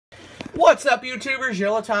What's up, YouTubers?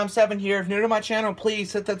 YellowTom7 here. If you're new to my channel,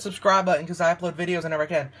 please hit that subscribe button because I upload videos whenever I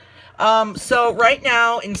can. So right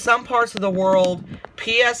now, in some parts of the world,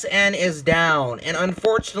 PSN is down. And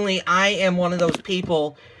unfortunately, I am one of those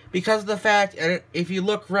people because of the fact, if you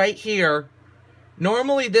look right here,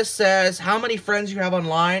 normally this says how many friends you have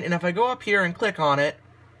online. And if I go up here and click on it,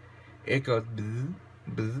 it goes bzz,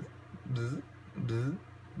 bzz, bzz, bzz,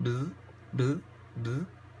 bzz, bzz, bzz,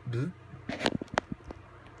 bzz.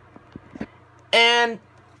 And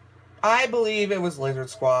I believe it was Lizard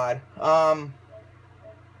Squad.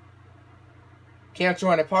 Can't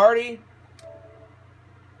join a party.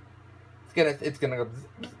 It's gonna go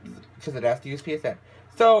because it has to use PSN.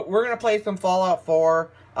 So we're gonna play some Fallout 4.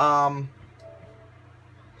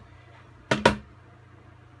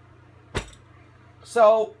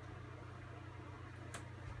 So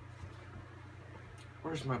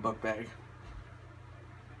where's my book bag?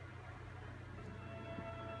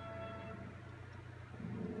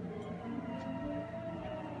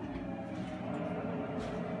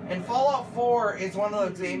 And Fallout 4 is one of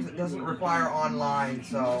those games that doesn't require online,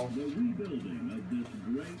 so... The rebuilding of this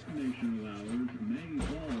great nation of ours may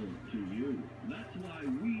fall to you. That's why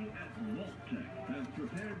we at Vault-Tec have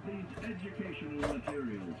prepared these educational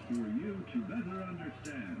materials for you to better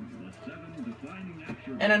understand the 7 defining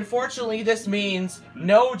attributes. And unfortunately, this means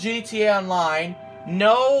no GTA Online,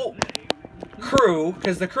 no crew,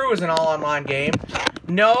 because the crew is an all-online game,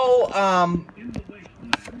 no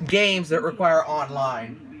games that require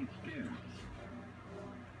online.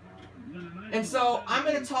 And so, I'm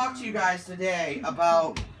going to talk to you guys today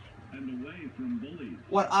about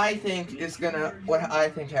what I think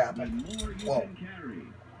happened. Whoa.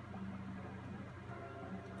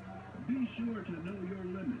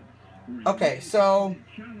 Okay, so...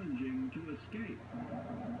 challenging to escape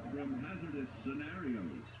from hazardous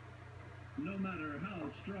scenarios, no matter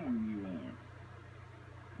how strong you are.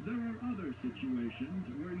 There are other situations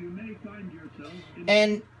where you may find yourself in...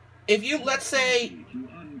 And if you, let's say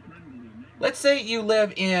you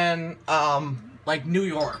live in, like New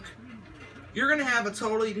York, you're going to have a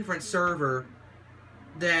totally different server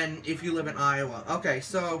than if you live in Iowa. Okay,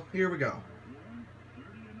 so here we go.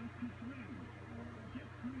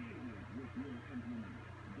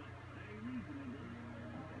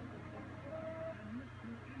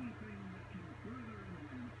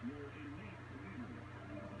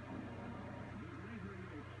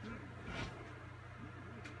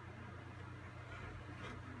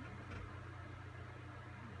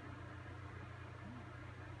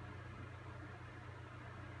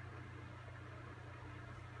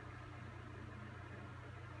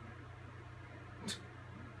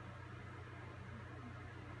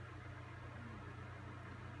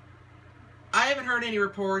 I haven't heard any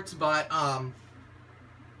reports, but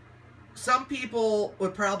some people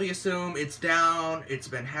would probably assume it's down, it's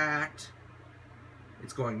been hacked,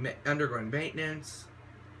 it's undergoing maintenance.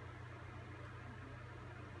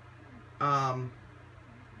 I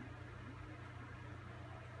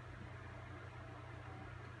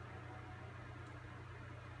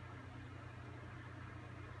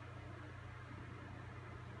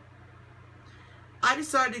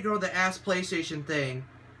decided to go to the Ask PlayStation thing,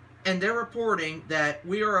 and they're reporting that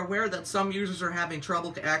we are aware that some users are having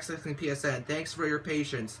trouble accessing PSN. Thanks for your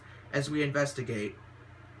patience as we investigate.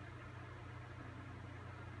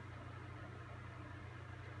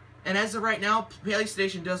 And as of right now,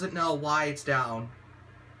 PlayStation doesn't know why it's down.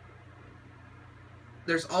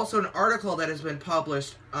 There's also an article that has been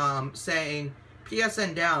published saying,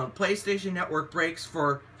 PSN down, PlayStation Network breaks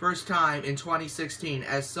for first time in 2016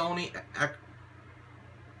 as Sony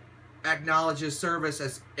acknowledges service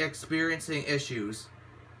as experiencing issues.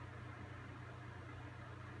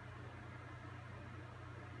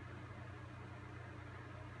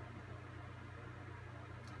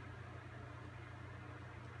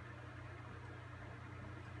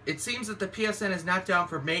 It seems that the PSN is not down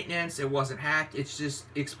for maintenance, it wasn't hacked, it's just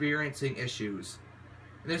experiencing issues.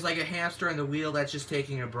 And there's like a hamster in the wheel that's just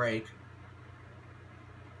taking a break.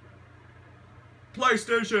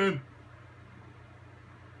 PlayStation!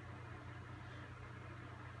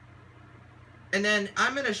 And then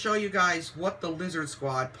I'm going to show you guys what the Lizard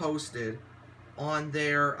Squad posted on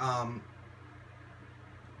their, and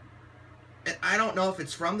I don't know if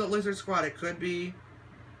it's from the Lizard Squad, it could be,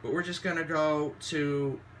 but we're just going to go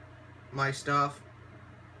to my stuff.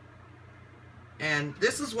 And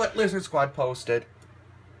this is what Lizard Squad posted.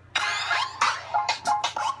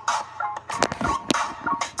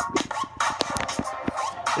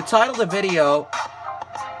 The title of the video,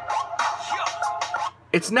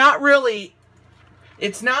 it's not really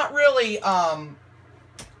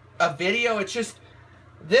a video, it's just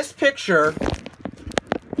this picture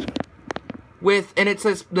with, and it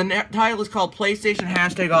says, the title is called PlayStation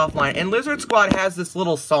 #offline, and Lizard Squad has this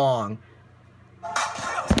little song.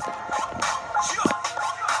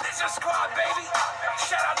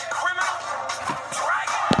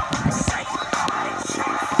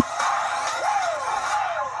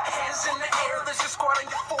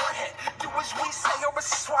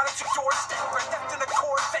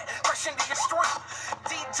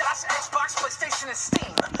 Xbox, PlayStation, and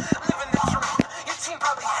Steam. Living the dream. Your team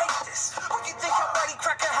probably hate this. Who you think already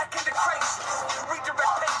crack a hack into crazies?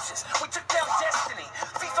 Redirect pages. We took down Destiny.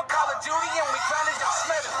 FIFA, Call of Duty, and we grounded them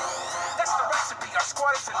Smithers. That's the recipe. Our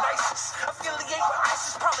squad is the nicest. Affiliate with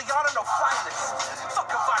ISIS, probably on a no-fly list.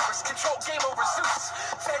 Fuck a virus. Control game over Zeus.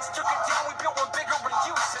 Feds took it down. We built one bigger in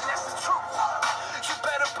use, and that's the truth. You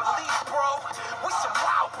better believe, bro. We some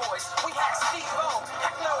wild boys. We hack Steve-O.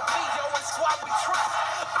 Heck no, B.O. and squad we trust.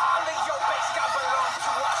 All of your base got belong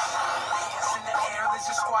to us. Hands in the air, there's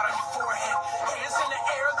a squad on your forehead. Hands in the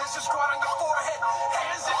air, there's a squad on your forehead.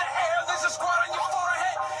 Hands in the air, there's a squad on your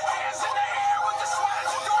forehead. Hands in the air with the squad at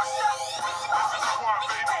your doorstep. Lizard Squad,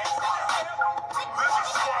 baby. Lizard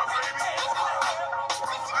Squad, baby.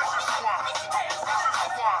 Lizard Squad. Lizard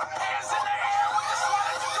Squad. Hands in the air with the squad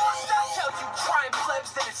at your doorstep. Tell you trying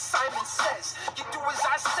plebs that it's Simon Says. You do as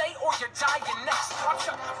I say or you're dying next. Watch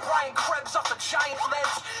out, Brian Krebs off a giant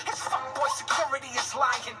ledge. His fuckboy security is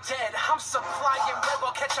lying dead. I'm supplying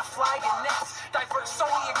rebel, catch a flying next. Divert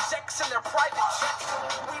Sony execs in their private jets.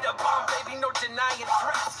 We the bomb, baby, no denying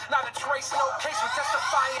threats. Not a trace, no case, we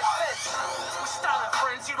testifying feds. We styling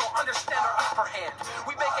friends, you don't understand our upper hand.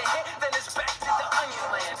 We make a hit, then it's back to the onion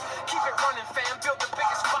land. Keep it running, fam, build the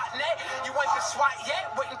biggest botnet. You ain't been SWAT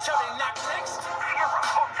yet, wait until they knock next. Sierra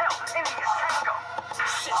Hotel, India Tango.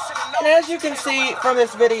 And as you can see from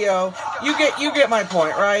this video, you get my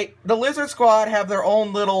point, right? The Lizard Squad have their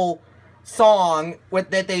own little song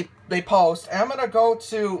that they post. And I'm gonna go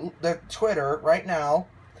to the Twitter right now.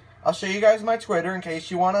 I'll show you guys my Twitter in case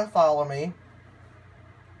you want to follow me.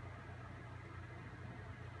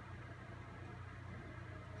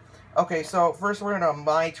 Okay, so first we're gonna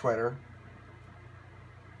my Twitter.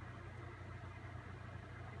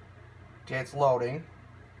 Okay, it's loading.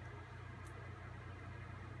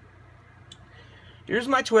 Here's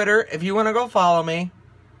my Twitter, if you want to go follow me.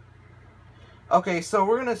 Okay, so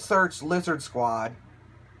we're going to search Lizard Squad.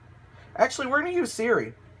 Actually, we're going to use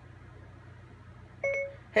Siri.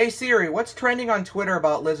 Hey Siri, what's trending on Twitter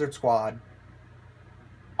about Lizard Squad?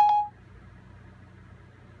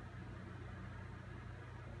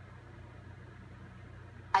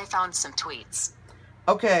 I found some tweets.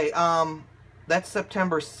 Okay, that's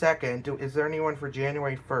September 2nd. Is there anyone for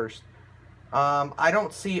January 1st? I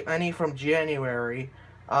don't see any from January.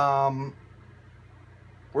 We're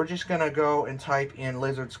just gonna go and type in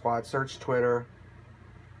Lizard Squad, search Twitter.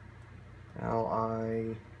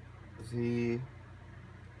 L-I-Z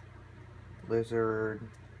Lizard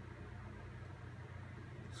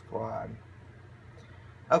Squad.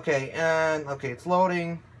 Okay, and okay, it's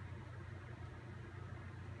loading.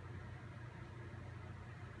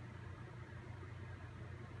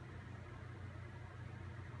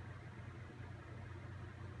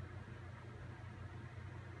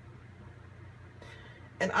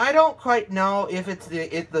 And I don't quite know if it's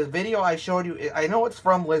the video I showed you. I know it's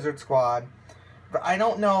from Lizard Squad, but I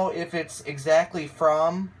don't know if it's exactly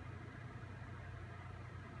from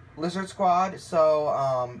Lizard Squad.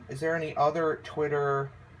 So, is there any other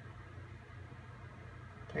Twitter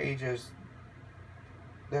pages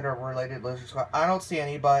that are related to Lizard Squad? I don't see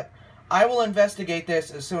any, but I will investigate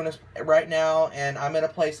this as soon as right now, and I'm gonna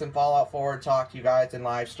play some Fallout 4, talk to you guys in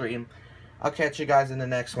live stream. I'll catch you guys in the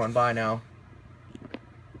next one. Bye now.